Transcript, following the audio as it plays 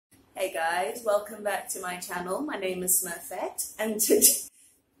Hey guys, welcome back to my channel. My name is Smurfette and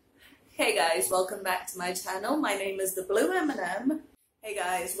Hey guys, welcome back to my channel. My name is the Blue M&M. Hey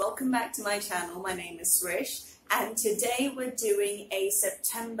guys, welcome back to my channel. My name is Srish and today we're doing a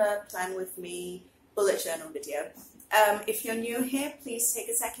September Plan With Me bullet journal video. If you're new here, please take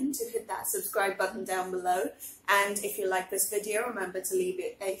a second to hit that subscribe button down below, and if you like this video, remember to leave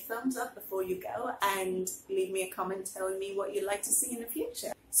it a thumbs up before you go and leave me a comment telling me what you'd like to see in the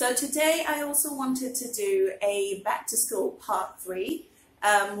future. So today I also wanted to do a back to school part 3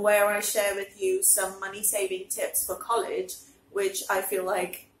 where I share with you some money saving tips for college, which I feel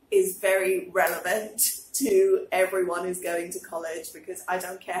like is very relevant to everyone who's going to college, because I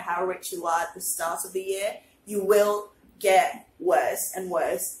don't care how rich you are at the start of the year, you will get worse and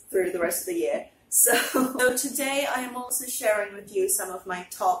worse through the rest of the year. So today I am also sharing with you some of my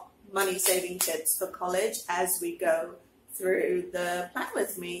top money saving tips for college as we go through the plan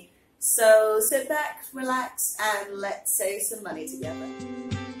with me. So sit back, relax, and let's save some money together.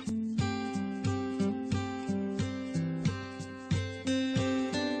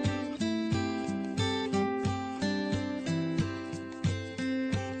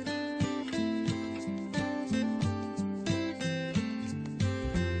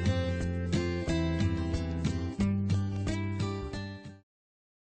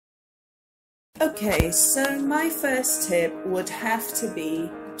 Okay, so my first tip would have to be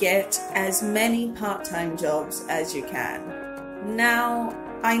get as many part-time jobs as you can. Now,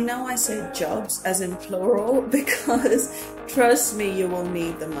 I know I said jobs as in plural because trust me, you will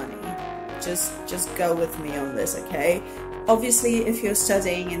need the money. Just go with me on this, okay? Obviously, if you're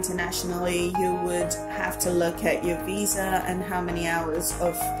studying internationally, you would have to look at your visa and how many hours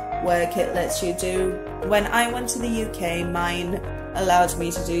of work it lets you do. When I went to the UK, mine allowed me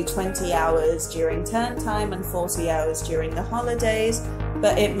to do 20 hours during term time and 40 hours during the holidays,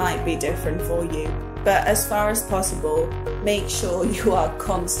 but it might be different for you. But as far as possible, make sure you are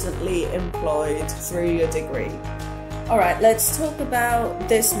constantly employed through your degree. Alright, let's talk about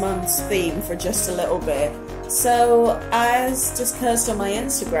this month's theme for just a little bit. So, as discussed on my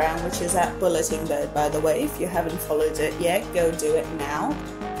Instagram, which is @bulletingbird, by the way, if you haven't followed it yet, go do it now.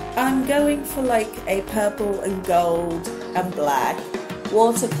 I'm going for like a purple and gold and black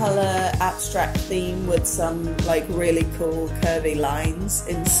watercolor abstract theme with some like really cool curvy lines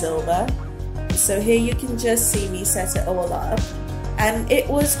in silver. So here you can just see me set it all up, and it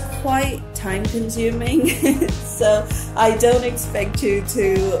was quite time consuming so I don't expect you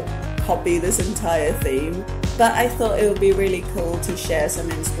to copy this entire theme, but I thought it would be really cool to share some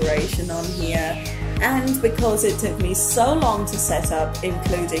inspiration on here. And because it took me so long to set up,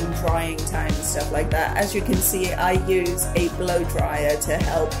 including drying time and stuff like that, as you can see I use a blow dryer to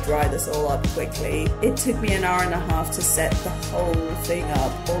help dry this all up quickly. It took me an hour and a half to set the whole thing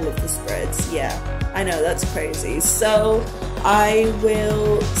up, all of the spreads. Yeah, I know, that's crazy. So I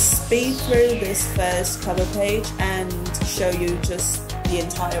will speed through this first cover page and show you just the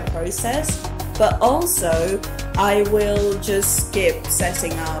entire process, but also I will just skip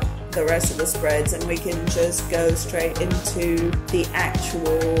setting up the rest of the spreads and we can just go straight into the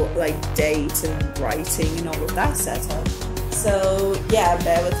actual like date and writing and all of that setup. So yeah,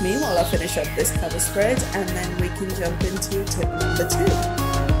 bear with me while I finish up this cover spread and then we can jump into tip number 2.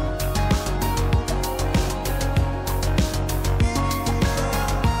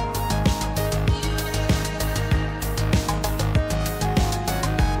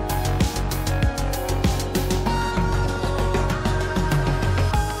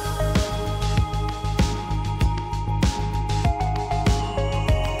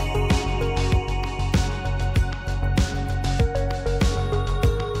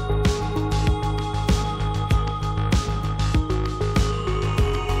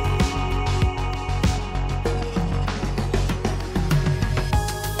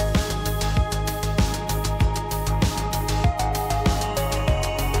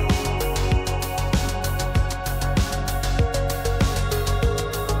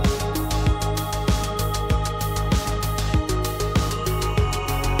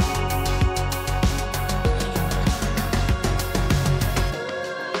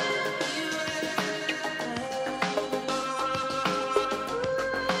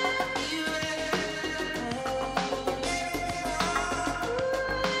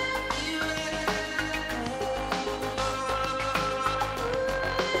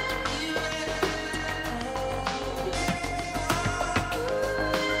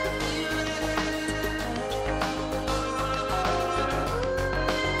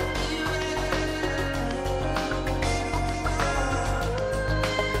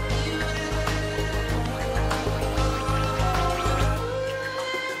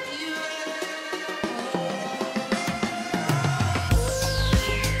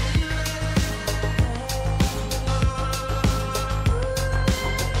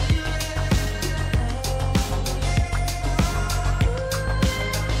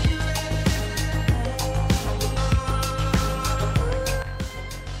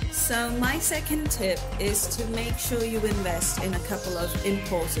 So my second tip is to make sure you invest in a couple of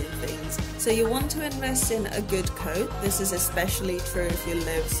important things. So you want to invest in a good coat. This is especially true if you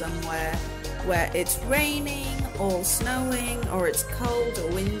live somewhere where it's raining or snowing or it's cold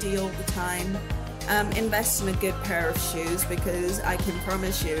or windy all the time. Invest in a good pair of shoes, because I can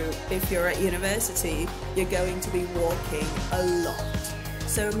promise you, if you're at university, you're going to be walking a lot.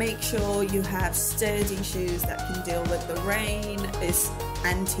 So make sure you have sturdy shoes that can deal with the rain, is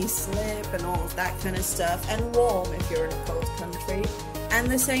anti-slip and all of that kind of stuff, and warm if you're in a cold country.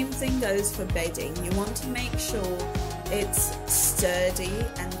 And the same thing goes for bedding. You want to make sure it's sturdy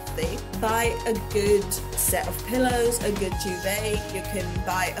and thick. Buy a good set of pillows, a good duvet. You can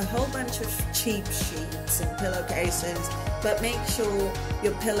buy a whole bunch of cheap sheets and pillowcases, but make sure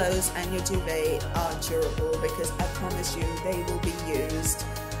your pillows and your duvet are durable, because I promise you they will be used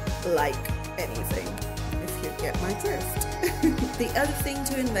like anything, if you get my drift. The other thing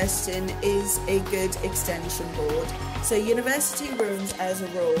to invest in is a good extension board. So university rooms as a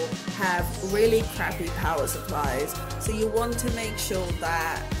rule have really crappy power supplies, so you want to make sure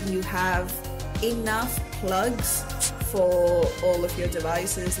that you have enough plugs for all of your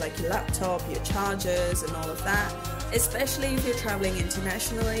devices, like your laptop, your chargers and all of that, especially if you're traveling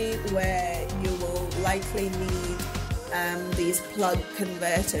internationally, where you will likely need these plug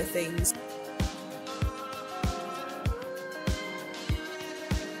converter things.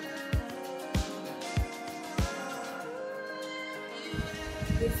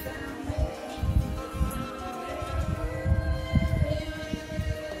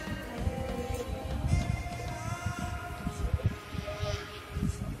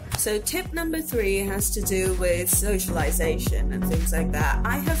 So tip number 3 has to do with socialization and things like that.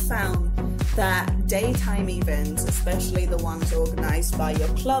 I have found that daytime events, especially the ones organized by your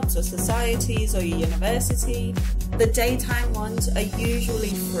clubs or societies or your university, the daytime ones are usually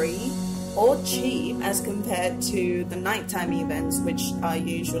free or cheap as compared to the nighttime events, which are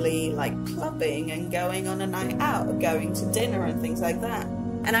usually like clubbing and going on a night out or going to dinner and things like that.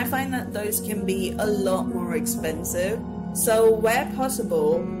 And I find that those can be a lot more expensive. So where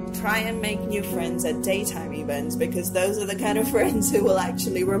possible, try and make new friends at daytime events, because those are the kind of friends who will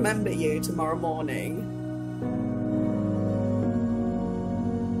actually remember you tomorrow morning.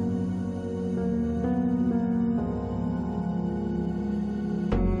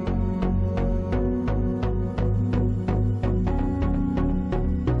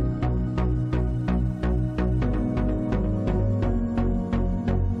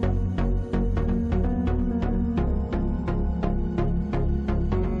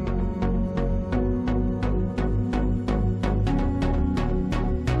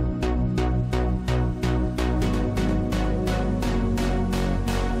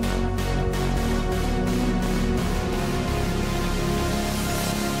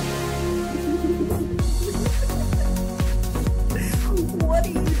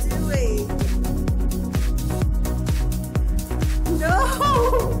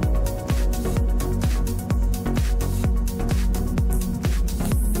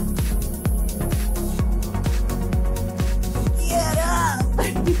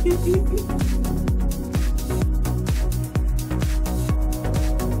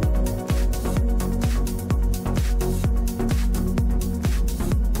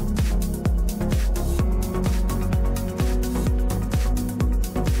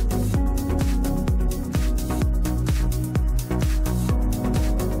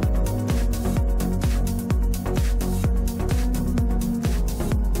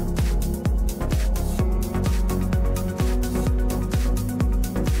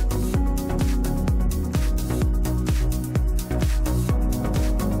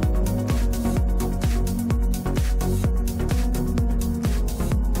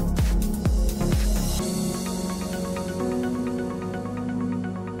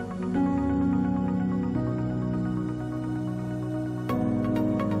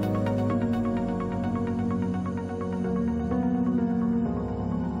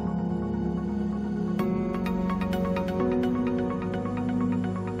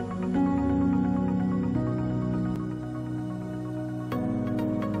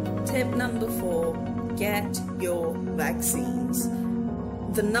 Tip number 4, get your vaccines.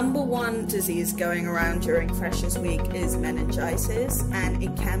 The number 1 disease going around during Freshers Week is meningitis, and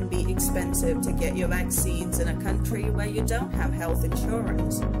it can be expensive to get your vaccines in a country where you don't have health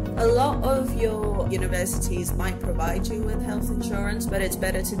insurance. A lot of your universities might provide you with health insurance, but it's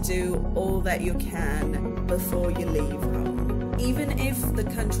better to do all that you can before you leave home. Even if the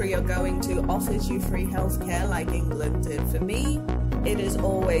country you're going to offers you free healthcare like England did for me, it is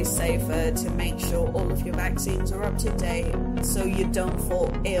always safer to make sure all of your vaccines are up to date so you don't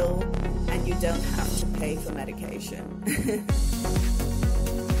fall ill and you don't have to pay for medication.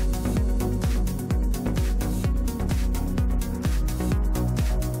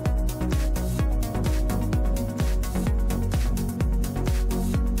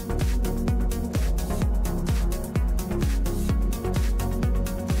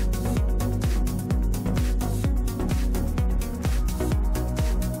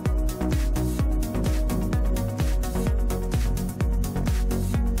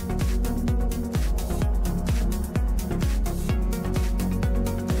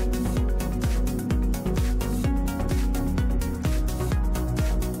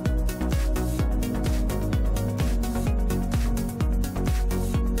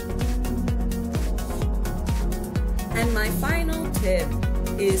 And my final tip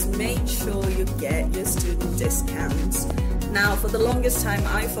is make sure you get your student discounts. Now, for the longest time,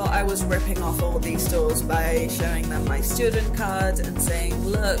 I thought I was ripping off all these stores by showing them my student card and saying,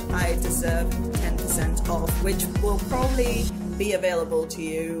 look, I deserve 10% off, which will probably be available to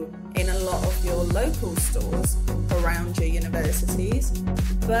you in a lot of your local stores around your universities.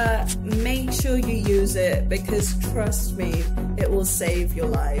 But make sure you use it, because trust me, it will save your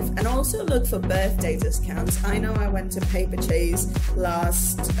life. And also look for birthday discounts. I know I went to Paper Chase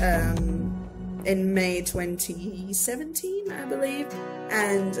in May 2017, I believe,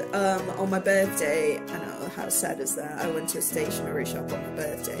 and on my birthday, I know, how sad is that, I went to a stationery shop on my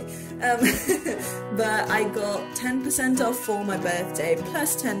birthday, but I got 10% off for my birthday,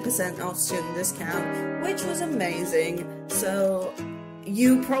 plus 10% off student discount, which was amazing. So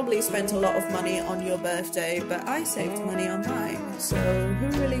you probably spent a lot of money on your birthday, but I saved money on mine, so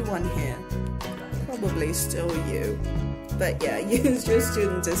who really won here? Probably still you. But yeah, use your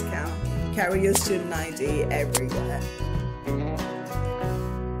student discount. Carry your student ID everywhere.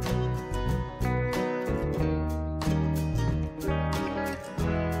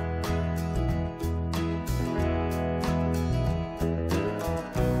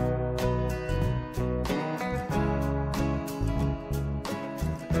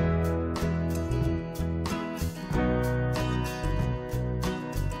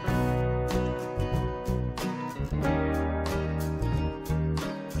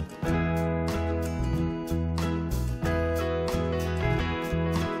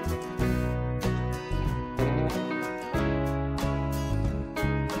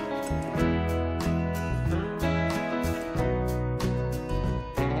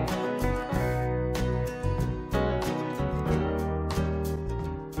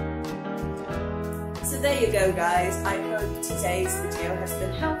 There you go, guys. I hope today's video has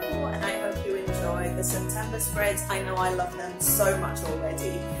been helpful, and I hope you enjoy the September spreads. I know I love them so much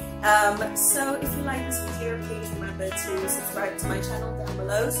already. So if you like this video, please remember to subscribe to my channel down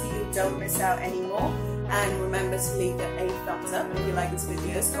below so you don't miss out anymore. And remember to leave it a thumbs up if you like this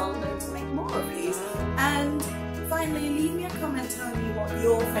video, so I'll know to make more of these. And finally, leave me a comment telling me what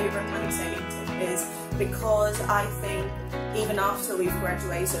your favourite money saving tip is, because I think even after we've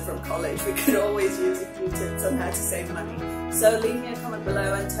graduated from college, we could always use a few tips on how to save money. So leave me a comment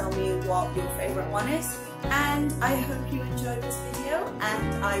below and tell me what your favourite one is. And I hope you enjoyed this video,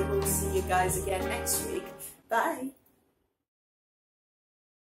 and I will see you guys again next week. Bye!